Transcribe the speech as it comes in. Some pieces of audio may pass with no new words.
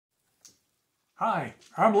Hi,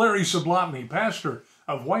 I'm Larry Soblotne, pastor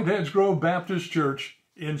of Whiteheads Baptist Church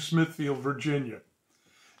in Smithfield, Virginia.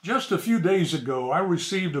 Just a few days ago, I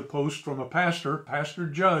received a post from a pastor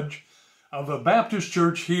Judge, of a Baptist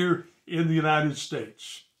church here in the United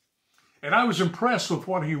States. And I was impressed with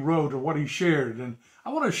what he wrote and what he shared, and I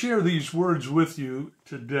want to share these words with you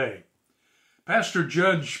today. Pastor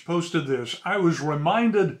Judge posted this: "I was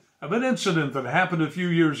reminded of an incident that happened a few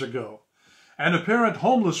years ago. An apparent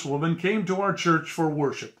homeless woman came to our church for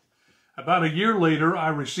worship. About a year later, I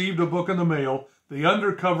received a book in the mail, The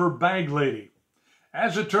Undercover Bag Lady.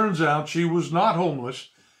 As it turns out, she was not homeless,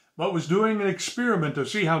 but was doing an experiment to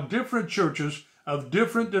see how different churches of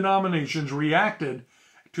different denominations reacted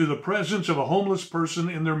to the presence of a homeless person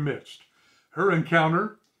in their midst. Her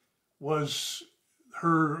encounter was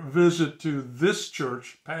her visit to this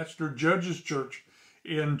church, Pastor Judge's church,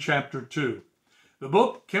 in chapter 2. The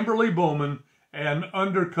book, Kimberly Bowman, An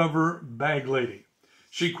Undercover Bag Lady.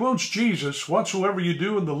 She quotes Jesus, "Whatsoever you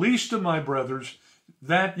do in the least of my brothers,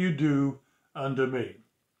 that you do unto me."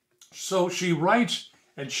 So she writes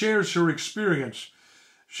and shares her experience.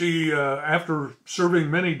 She, after serving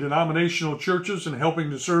many denominational churches and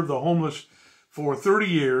helping to serve the homeless for 30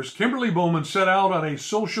 years, Kimberly Bowman set out on a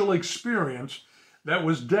social experience that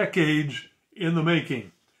was decades in the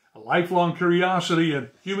making. A lifelong curiosity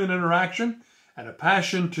in human interaction and a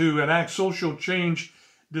passion to enact social change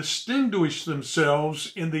distinguished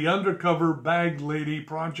themselves in the Undercover Bag Lady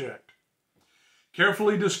project.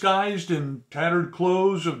 Carefully disguised in tattered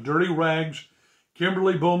clothes of dirty rags,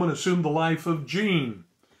 Kimberly Bowman assumed the life of Jean,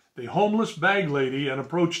 the homeless bag lady, and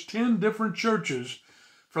approached 10 different churches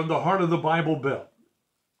from the heart of the Bible Belt.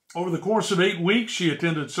 Over the course of 8 weeks, she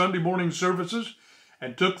attended Sunday morning services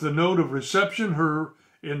and took the note of reception her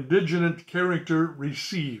indignant character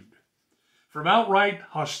received. From outright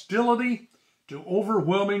hostility to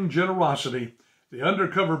overwhelming generosity, the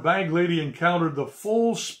Undercover Bag Lady encountered the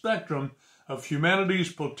full spectrum of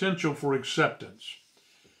humanity's potential for acceptance.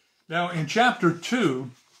 Now, in chapter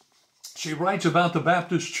 2, she writes about the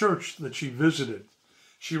Baptist church that she visited.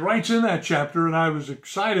 She writes in that chapter, and I was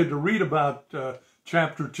excited to read about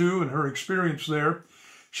chapter 2 and her experience there.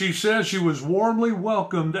 She says she was warmly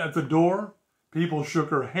welcomed at the door. People shook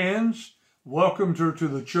her hands, welcomed her to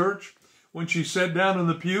the church. When she sat down in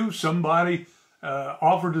the pew, somebody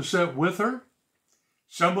offered to sit with her.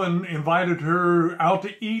 Someone invited her out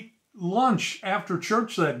to eat lunch after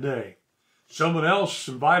church that day. Someone else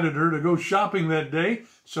invited her to go shopping that day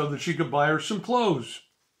so that she could buy her some clothes.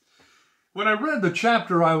 When I read the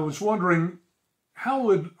chapter, I was wondering, how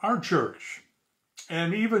would our church,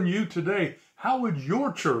 and even you today, how would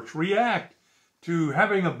your church react to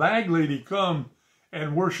having a bag lady come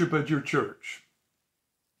and worship at your church?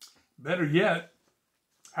 Better yet,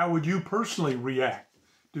 how would you personally react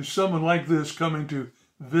to someone like this coming to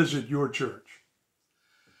visit your church?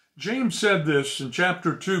 James said this in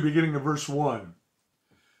chapter 2, beginning of verse 1.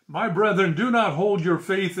 "My brethren, do not hold your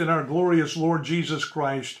faith in our glorious Lord Jesus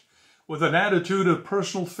Christ with an attitude of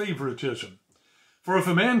personal favoritism. For if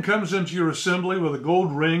a man comes into your assembly with a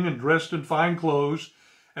gold ring and dressed in fine clothes,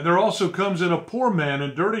 and there also comes in a poor man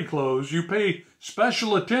in dirty clothes, you pay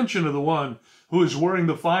special attention to the one who is wearing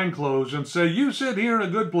the fine clothes and say, 'You sit here in a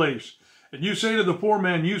good place.' And you say to the poor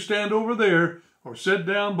man, 'You stand over there, or sit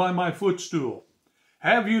down by my footstool.'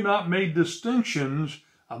 Have you not made distinctions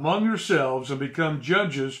among yourselves and become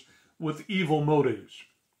judges with evil motives?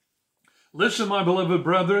 Listen, my beloved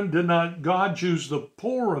brethren, did not God choose the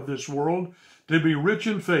poor of this world to be rich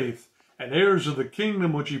in faith and heirs of the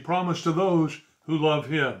kingdom which he promised to those who love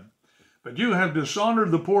him? But you have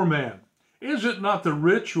dishonored the poor man. Is it not the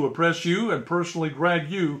rich who oppress you and personally drag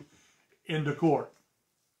you into court?"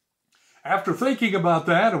 After thinking about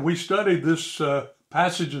that, and we studied this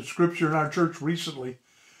passage of Scripture in our church recently,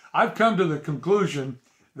 I've come to the conclusion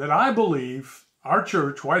that I believe our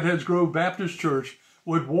church, Whiteheads Grove Baptist Church,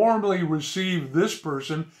 would warmly receive this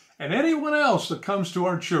person and anyone else that comes to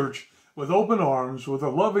our church with open arms, with a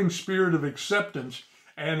loving spirit of acceptance,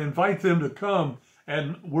 and invite them to come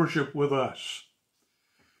and worship with us.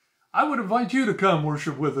 I would invite you to come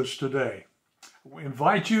worship with us today. We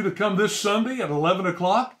invite you to come this Sunday at 11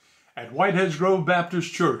 o'clock at Whiteheads Grove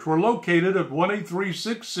Baptist Church. We're located at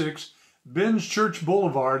 18366 Benz Church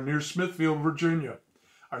Boulevard near Smithfield, Virginia.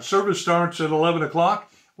 Our service starts at 11 o'clock.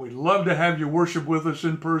 We'd love to have you worship with us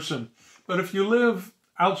in person. But if you live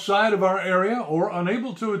outside of our area or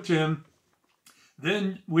unable to attend,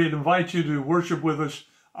 then we'd invite you to worship with us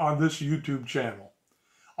on this YouTube channel.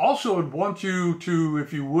 Also, I'd want you to,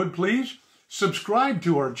 if you would please, subscribe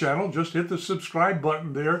to our channel. Just hit the subscribe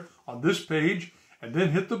button there on this page and then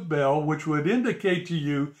hit the bell, which would indicate to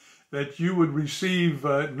you that you would receive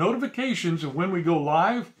notifications of when we go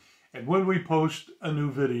live and when we post a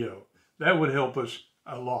new video. That would help us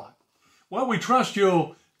a lot. Well, we trust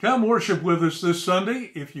you'll come worship with us this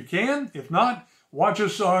Sunday if you can. If not, watch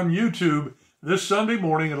us on YouTube this Sunday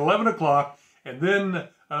morning at 11 o'clock, and then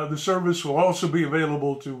the service will also be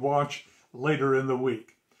available to watch later in the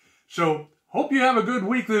week. So, hope you have a good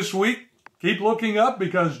week this week. Keep looking up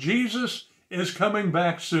because Jesus is coming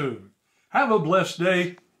back soon. Have a blessed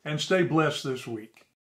day and stay blessed this week.